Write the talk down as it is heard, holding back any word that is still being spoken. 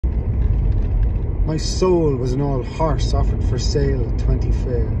My soul was an old horse offered for sale at 20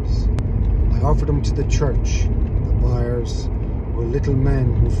 fairs. I offered him to the church. The buyers were little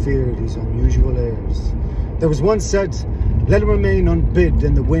men who feared his unusual airs. There was one said, "Let him remain unbid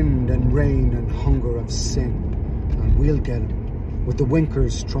in the wind and rain and hunger of sin, and we'll get him, with the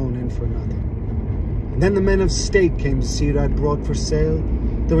winkers thrown in for nothing." And then the men of state came to see it I brought for sale.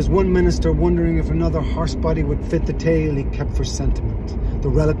 There was one minister wondering if another horse body would fit the tale he kept for sentiment, the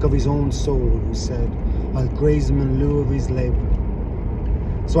relic of his own soul, who said, "I'll graze him in lieu of his labour."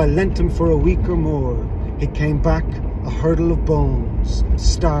 So I lent him for a week or more. He came back a hurdle of bones,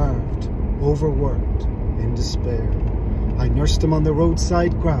 starved, overworked, in despair. I nursed him on the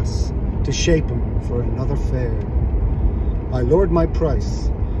roadside grass to shape him for another fare. I lowered my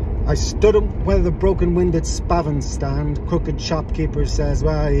price. I stood him where the broken-winded spavins stand. Crooked shopkeeper says,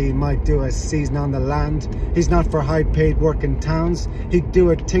 well, he might do a season on the land. He's not for high-paid work in towns. He'd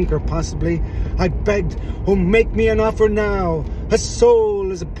do a tinker, possibly. I begged, oh, make me an offer now. A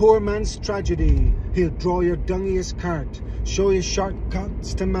soul is a poor man's tragedy. He'll draw your dungiest cart, show you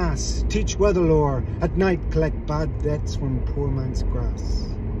shortcuts to mass, teach weather lore, at night collect bad debts from poor man's grass.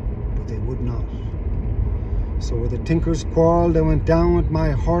 But they would not. So where the tinkers quarrelled, I went down with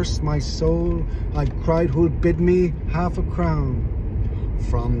my horse, my soul. I cried, who'll bid me half a crown?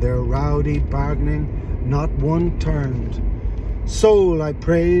 From their rowdy bargaining, not one turned. Soul, I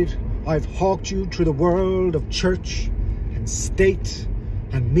prayed, I've hawked you through the world of church and state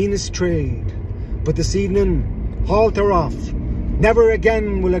and meanest trade. But this evening, halt her off. Never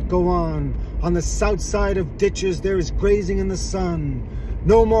again will it go on. On the south side of ditches there is grazing in the sun.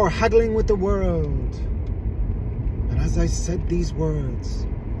 No more haggling with the world. As I said these words,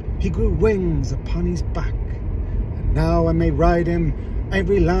 he grew wings upon his back, and now I may ride him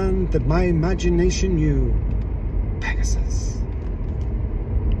every land that my imagination knew. Pegasus.